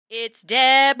It's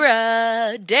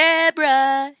Deborah,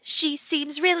 she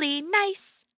seems really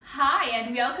nice. Hi,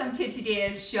 and welcome to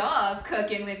today's show of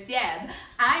Cooking with Deb.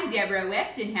 I'm Deborah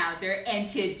Westenhauser, and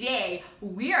today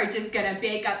we are just gonna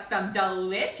bake up some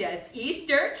delicious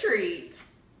Easter treats.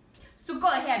 So go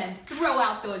ahead and throw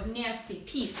out those nasty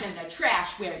peeps in the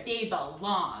trash where they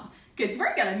belong, because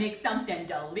we're gonna make something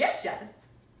delicious.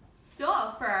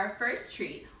 So for our first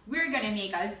treat, we're gonna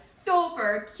make a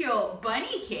super cute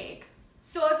bunny cake.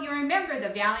 So if you remember the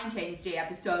Valentine's Day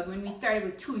episode when we started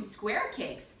with 2 square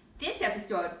cakes, this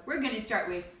episode we're going to start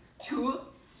with 2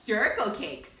 circle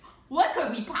cakes. What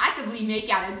could we possibly make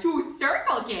out of 2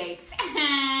 circle cakes?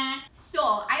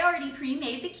 So I already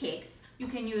pre-made the cakes. You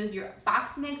can use your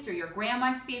box mix or your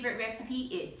grandma's favorite recipe.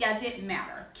 It doesn't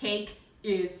matter. Cake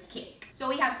is cake. So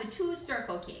we have the 2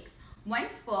 circle cakes.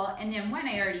 One's full, and then one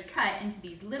I already cut into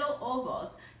these little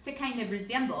ovals to kind of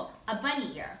resemble a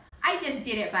bunny ear. I just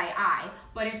did it by eye,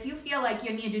 but if you feel like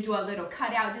you need to do a little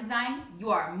cutout design, you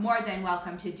are more than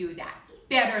welcome to do that.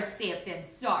 Better safe than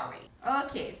sorry.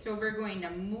 Okay, so we're going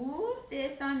to move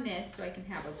this on this so I can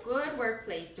have a good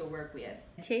workplace to work with.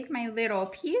 Take my little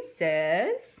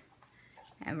pieces,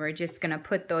 and we're just gonna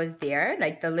put those there,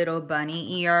 like the little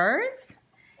bunny ears.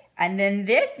 And then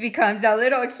this becomes a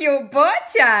little cute bow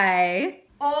tie.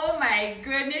 Oh my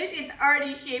goodness, it's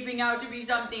already shaping out to be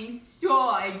something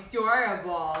so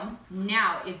adorable.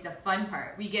 Now is the fun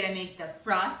part. We get to make the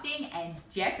frosting and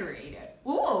decorate it.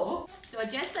 Ooh! So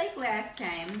just like last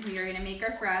time, we are gonna make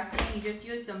our frosting. You just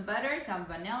use some butter, some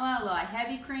vanilla, a little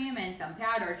heavy cream, and some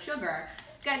powdered sugar.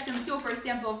 Got some super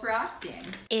simple frosting.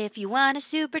 If you want a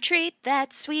super treat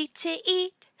that's sweet to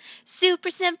eat,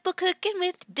 super simple cooking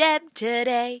with Deb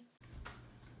today.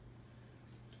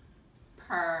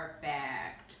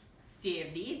 Perfect.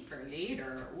 Save these for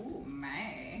later. Ooh,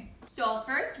 my. So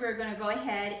first we're gonna go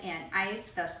ahead and ice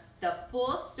the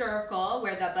full circle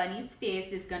where the bunny's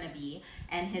face is gonna be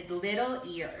and his little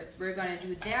ears. We're gonna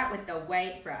do that with the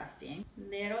white frosting.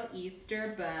 Little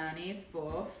Easter bunny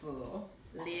full.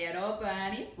 Little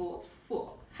bunny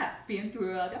full. Hopping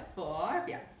through the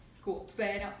forest,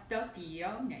 scooping up the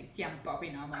field. Nice and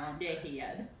bobbing around their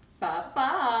head.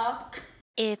 Bop.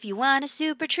 If you want a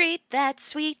super treat that's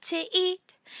sweet to eat,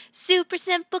 super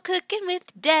simple cooking with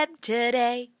Deb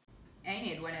today. I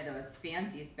need one of those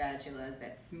fancy spatulas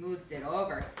that smooths it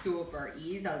over super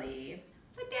easily.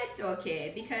 But that's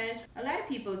okay because a lot of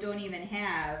people don't even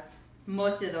have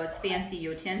most of those fancy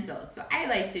utensils. So I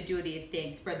like to do these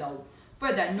things for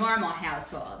the normal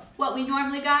household. What we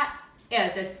normally got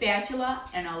is a spatula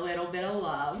and a little bit of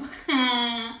love.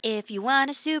 If you want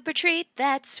a super treat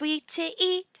that's sweet to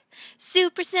eat,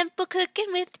 super simple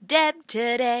cooking with Deb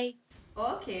today.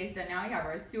 Okay, so now we have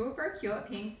our super cute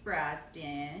pink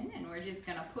frosting, and we're just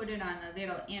gonna put it on the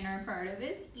little inner part of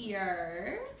his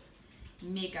ears.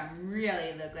 Make him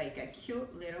really look like a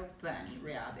cute little bunny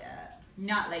rabbit.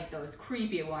 Not like those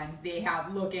creepy ones they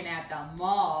have looking at the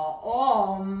mall.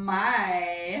 Oh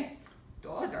my!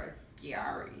 Those are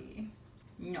scary.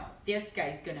 No, this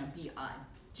guy's gonna be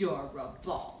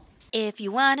adorable. If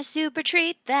you want a super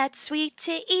treat that's sweet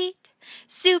to eat,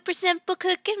 super simple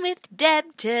cooking with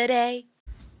Deb today.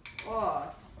 Oh,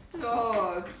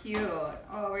 so cute.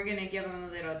 Oh, we're gonna give him a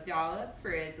little dollop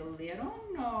for his little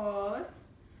nose.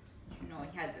 You know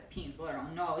he has a pink little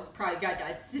nose. Probably got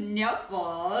the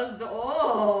sniffles.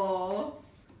 Oh.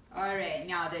 Alright,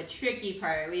 now the tricky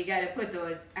part. We gotta put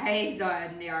those eyes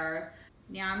on there.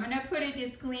 Now I'm gonna put a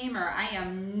disclaimer, I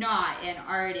am not an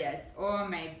artist. Oh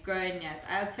my goodness,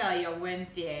 I'll tell you one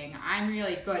thing, I'm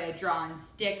really good at drawing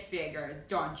stick figures,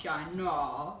 don't ya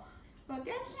know? But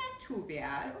that's not too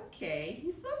bad, okay,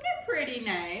 he's looking pretty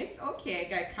nice. Okay, I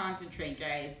gotta concentrate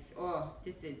guys. Oh,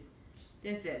 this is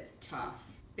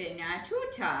tough, but not too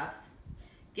tough.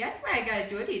 That's why I gotta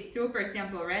do these super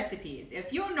simple recipes.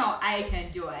 If you know I can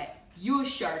do it, you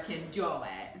sure can do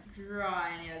it.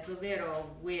 Drawing his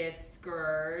little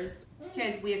whiskers.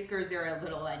 His whiskers are a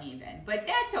little uneven, but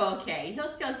that's okay. He'll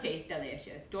still taste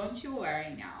delicious. Don't you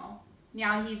worry now.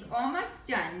 Now he's almost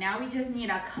done. Now we just need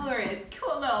to color his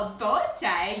cute little bow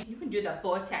tie. You can do the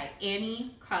bow tie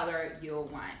any color you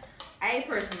want. I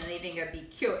personally think it'd be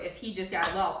cute if he just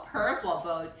got a little purple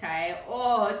bow tie.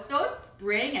 Oh, so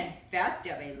spring and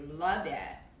festive. I love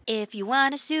it. If you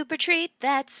want a super treat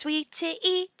that's sweet to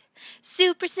eat,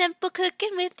 super simple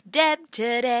cooking with Deb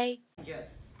today. Just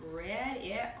spread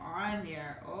it on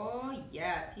there. Oh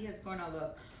yes, he is gonna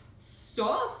look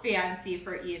so fancy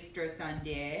for Easter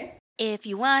Sunday. If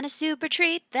you want a super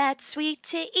treat that's sweet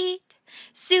to eat,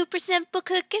 super simple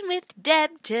cooking with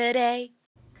Deb today.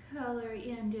 Color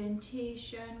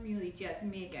indentation, really just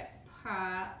make it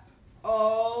pop.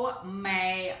 Oh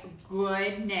my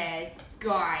goodness,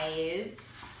 guys.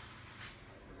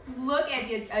 Look at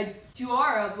this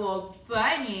adorable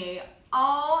bunny.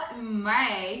 Oh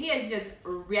my, he is just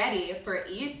ready for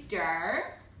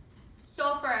Easter.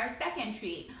 So for our second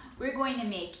treat, we're going to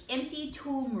make empty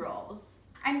tomb rolls.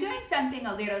 I'm doing something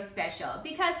a little special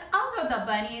because although the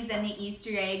bunnies and the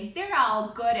Easter eggs, they're all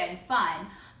good and fun,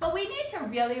 but we need to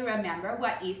really remember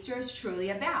what Easter is truly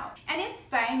about. And it's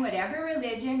fine whatever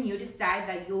religion you decide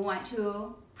that you want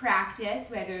to practice,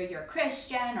 whether you're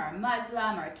Christian or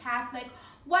Muslim or Catholic,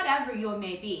 whatever you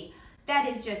may be. That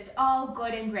is just all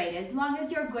good and great as long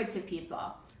as you're good to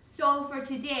people. So for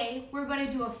today, we're going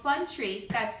to do a fun treat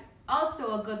that's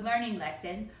also a good learning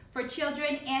lesson for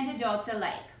children and adults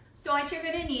alike. So what you're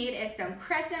going to need is some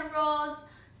crescent rolls,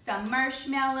 some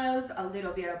marshmallows, a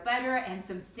little bit of butter, and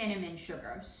some cinnamon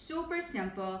sugar. Super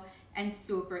simple and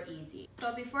super easy.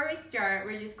 So before we start,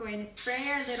 we're just going to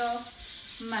spray our little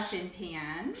muffin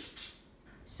pan.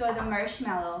 So the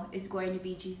marshmallow is going to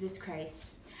be Jesus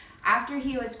Christ. After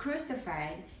he was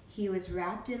crucified, he was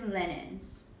wrapped in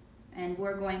linens. And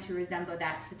we're going to resemble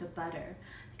that for the butter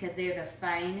because they're the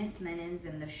finest linens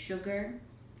and the sugar.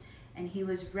 And he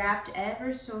was wrapped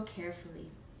ever so carefully.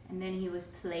 And then he was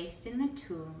placed in the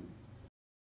tomb.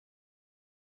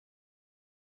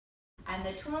 And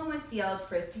the tomb was sealed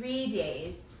for 3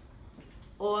 days,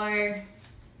 or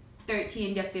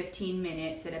 13 to 15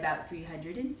 minutes at about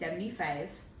 375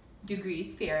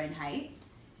 degrees Fahrenheit.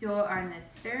 So on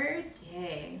the third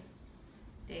day,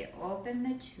 they opened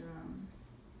the tomb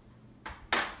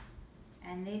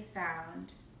and they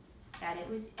found that it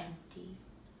was empty.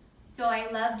 So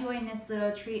I love doing this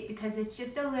little treat because it's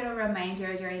just a little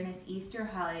reminder during this Easter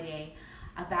holiday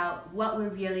about what we're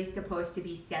really supposed to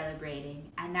be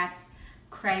celebrating. And that's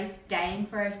Christ dying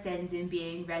for our sins and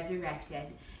being resurrected,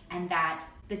 and that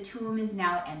the tomb is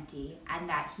now empty and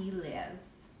that he lives.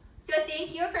 So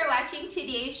thank you for watching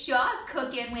today's show of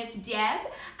Cooking with Deb.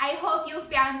 I hope you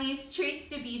found these treats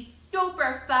to be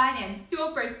super fun and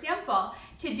super simple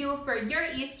to do for your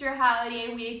Easter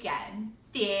holiday weekend.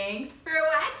 Thanks for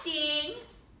watching.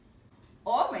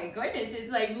 Oh my goodness,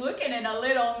 it's like looking in a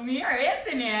little mirror,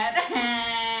 isn't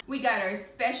it? We got our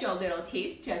special little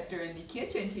taste tester in the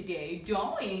kitchen today,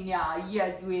 don't we now?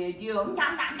 Yes, we do. Nom,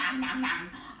 nom, nom, nom, nom.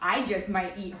 I just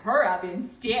might eat her up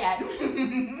instead.